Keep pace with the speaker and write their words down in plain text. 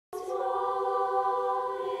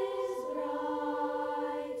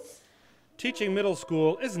Teaching middle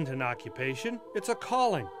school isn't an occupation, it's a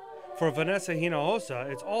calling. For Vanessa Hinojosa,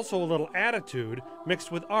 it's also a little attitude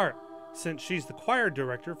mixed with art, since she's the choir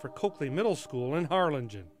director for Coakley Middle School in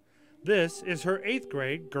Harlingen. This is her 8th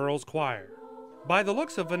grade girls' choir. By the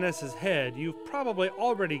looks of Vanessa's head, you've probably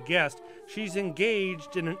already guessed she's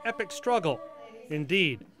engaged in an epic struggle.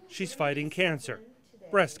 Indeed, she's fighting cancer,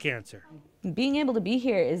 breast cancer. Being able to be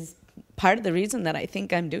here is part of the reason that I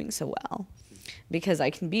think I'm doing so well, because I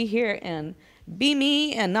can be here and be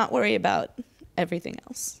me and not worry about everything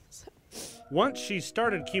else. So. Once she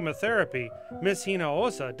started chemotherapy, Miss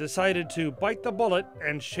Hinojosa decided to bite the bullet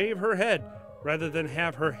and shave her head rather than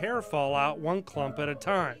have her hair fall out one clump at a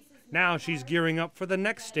time. Now she's gearing up for the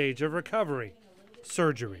next stage of recovery,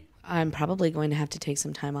 surgery. I'm probably going to have to take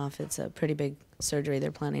some time off. It's a pretty big surgery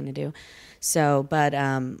they're planning to do. So, but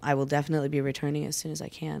I will definitely be returning as soon as I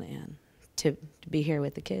can and to be here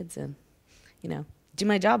with the kids and, you know, do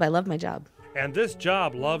my job. I love my job. And this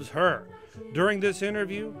job loves her. During this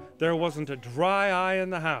interview, there wasn't a dry eye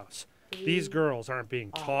in the house. These girls aren't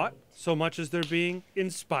being taught so much as they're being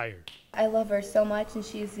inspired. I love her so much, and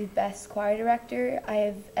she is the best choir director I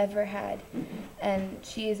have ever had. And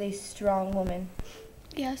she is a strong woman.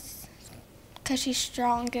 Yes, because she's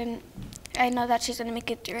strong, and I know that she's going to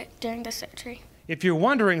make it through it during the surgery. If you're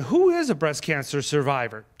wondering who is a breast cancer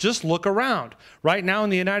survivor, just look around. Right now in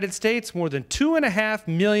the United States, more than 2.5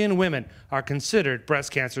 million women are considered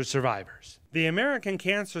breast cancer survivors. The American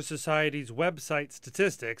Cancer Society's website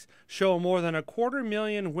statistics show more than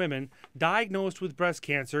 250,000 women diagnosed with breast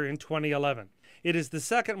cancer in 2011. It is the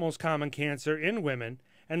second most common cancer in women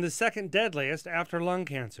and the second deadliest after lung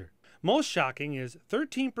cancer. Most shocking is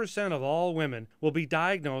 13% of all women will be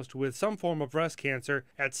diagnosed with some form of breast cancer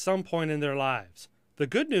at some point in their lives. The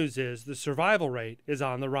good news is the survival rate is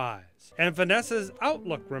on the rise, and Vanessa's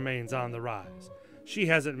outlook remains on the rise. She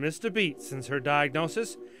hasn't missed a beat since her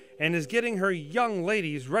diagnosis and is getting her young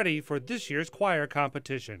ladies ready for this year's choir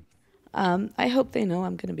competition. I hope they know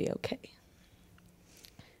I'm going to be okay.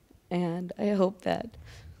 And I hope that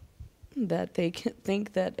they can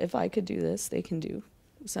think that if I could do this, they can do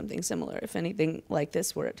something similar. If anything like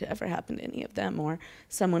this were to ever happen to any of them or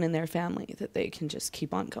someone in their family, that they can just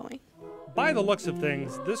keep on going. By the looks of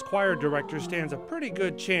things, this choir director stands a pretty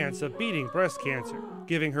good chance of beating breast cancer,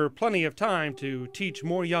 giving her plenty of time to teach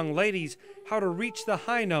more young ladies how to reach the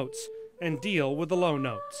high notes and deal with the low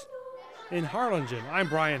notes. In Harlingen, I'm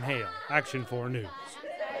Brian Hale, Action 4 News.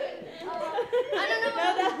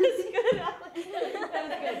 That was good. That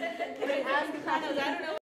was good.